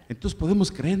good. entonces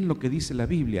podemos creer en lo que dice la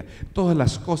Biblia. Todas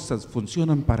las cosas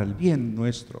funcionan para el bien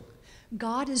nuestro.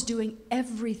 God is doing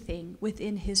everything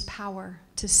within his power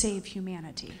to save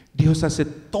humanity. Dios hace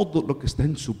todo lo que está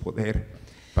en su poder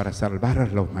para salvar a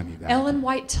la humanidad. Ellen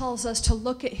White tells us to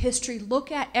look at history,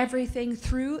 look at everything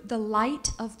through the light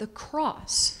of the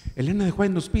cross. Elena de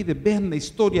White nos pide, vean la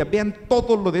historia, vean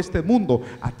todo lo de este mundo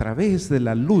a través de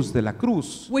la luz de la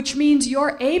cruz. Which means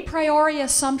your a priori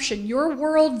assumption, your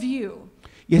worldview,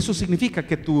 Y eso significa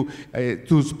que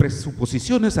tus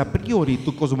presuposiciones a priori,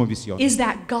 tu cosmovisión, is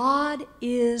that God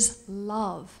is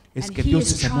love, Es and que he Dios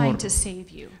is es amor. trying to save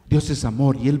you. Dios es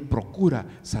amor y Él procura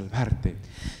salvarte.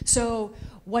 So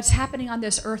what's happening on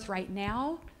this earth right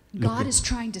now, God is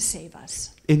trying to save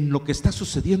us. En lo que está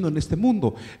sucediendo en este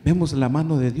mundo, vemos la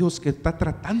mano de Dios que está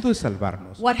tratando de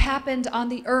salvarnos. What happened on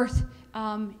the earth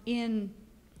in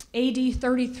AD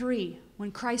 33,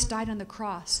 when Christ died on the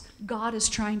cross, God is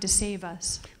trying to save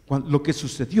us. Lo que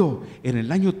sucedió en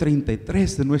el año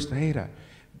 33 de nuestra era,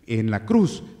 en la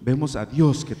cruz, vemos a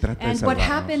Dios que trata de And what salvarnos.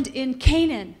 happened in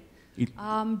Canaan Y,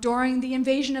 during the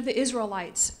invasion of the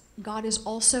Israelites, God is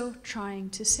also trying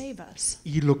to save us.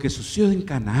 y lo que sucedió en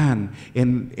Canaán,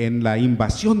 en la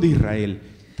invasión de Israel,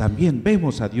 también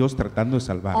vemos a Dios tratando de All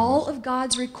salvarnos. of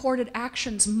God's recorded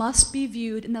actions must be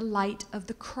viewed in the light of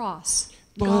the cross.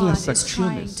 Todas God las is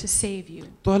trying acciones. to save you.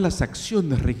 Todas las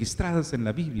acciones registradas en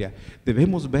la Biblia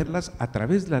debemos verlas a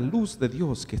través de la luz de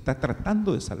Dios que está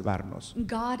tratando de salvarnos.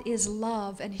 God is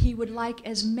love, and he would like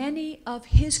as many of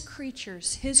his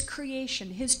creatures, his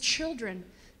creation, his children,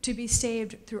 to be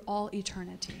saved through all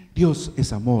eternity. Dios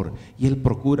es amor y Él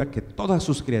procura que todas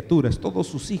sus criaturas, todos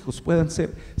sus hijos puedan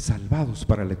ser salvados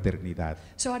para la eternidad.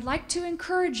 So I'd like to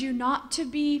encourage you not to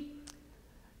be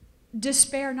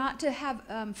despair, not to have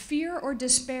fear or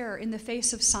despair in the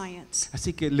face of science.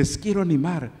 Así que les quiero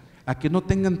animar a que no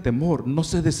tengan temor, no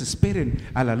se desesperen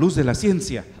a la luz de la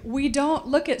ciencia. We don't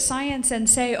look at science and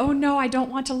say, "Oh no, I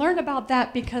don't want to learn about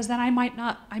that because then I might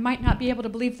not be able to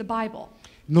believe the Bible."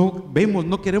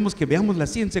 No queremos que veamos la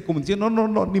ciencia como diciendo,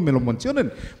 no, ni me lo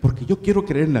mencionen, porque yo quiero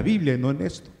creer en la Biblia y no en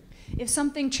esto. If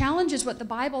something challenges what the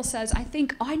Bible says, I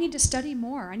think, I need to study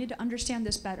more. I need to understand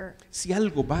this better. Si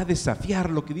algo va a desafiar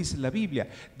lo que dice la Biblia,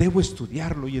 debo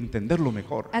estudiarlo y entenderlo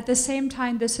mejor. At the same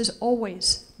time, this is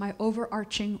always my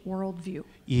overarching worldview.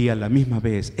 Y a la misma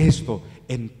vez, esto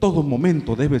en todo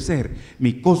momento debe ser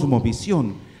mi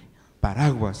cosmovisión,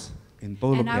 paraguas en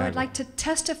todo lo And que I would hago. like to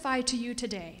testify to you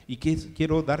today Y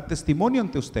quiero dar testimonio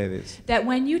ante ustedes that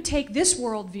when you take this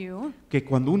worldview, que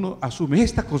cuando uno asume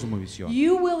esta cosmovisión,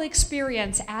 you will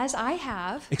experience, as I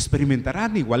have,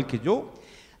 experimentarán igual que yo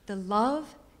the love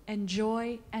and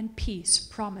joy and peace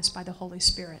promised by the Holy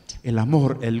Spirit. el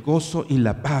amor, el gozo y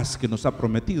la paz que nos ha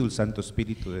prometido el Santo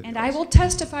Espíritu de And I Dios. will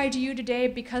testify to you today,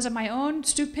 because of my own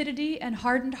stupidity and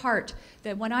hardened heart,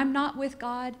 that when I'm not with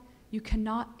God, you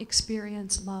cannot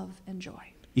experience love and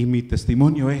joy. Y mi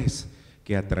testimonio es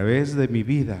que a través de mi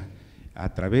vida,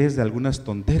 a través de algunas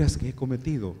tonteras que he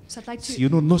cometido, So I'd like to si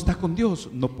uno no está con Dios,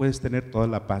 no puedes tener toda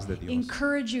la paz de Dios.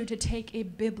 encourage you to take a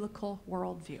biblical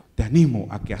worldview. Te animo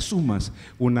a que asumas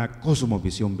una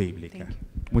cosmovisión bíblica. Thank you.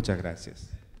 Muchas gracias.